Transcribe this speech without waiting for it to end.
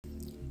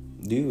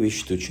Do you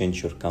wish to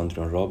change your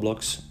country on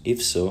Roblox?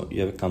 If so, you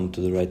have come to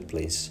the right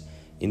place.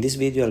 In this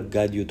video I'll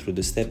guide you through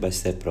the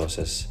step-by-step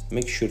process.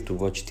 Make sure to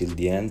watch till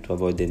the end to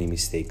avoid any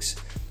mistakes.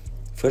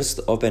 First,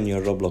 open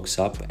your Roblox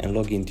app and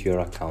log into your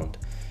account.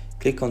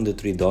 Click on the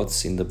three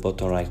dots in the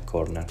bottom right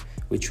corner,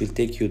 which will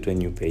take you to a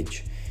new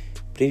page.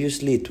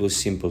 Previously it was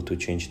simple to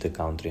change the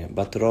country,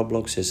 but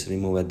Roblox has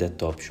removed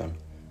that option.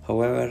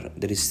 However,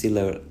 there is still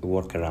a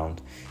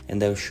workaround,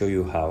 and I'll show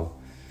you how.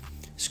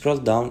 Scroll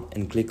down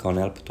and click on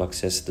Help to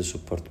access the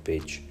support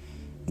page.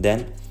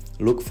 Then,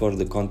 look for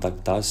the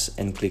Contact Us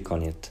and click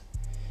on it.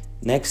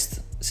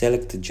 Next,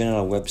 select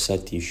General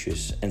Website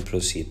Issues and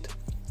proceed.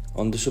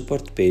 On the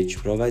support page,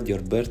 provide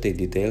your birthday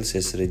details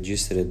as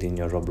registered in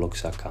your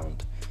Roblox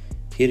account.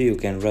 Here you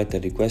can write a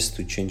request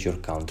to change your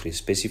country,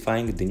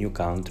 specifying the new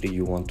country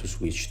you want to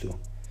switch to.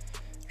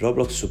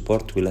 Roblox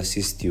support will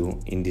assist you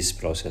in this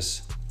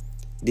process.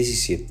 This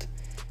is it.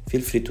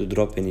 Feel free to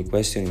drop any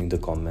question in the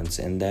comments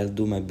and I'll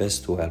do my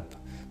best to help.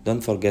 Don't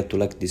forget to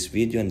like this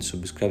video and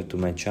subscribe to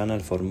my channel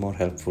for more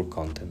helpful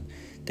content.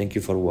 Thank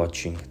you for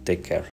watching. Take care.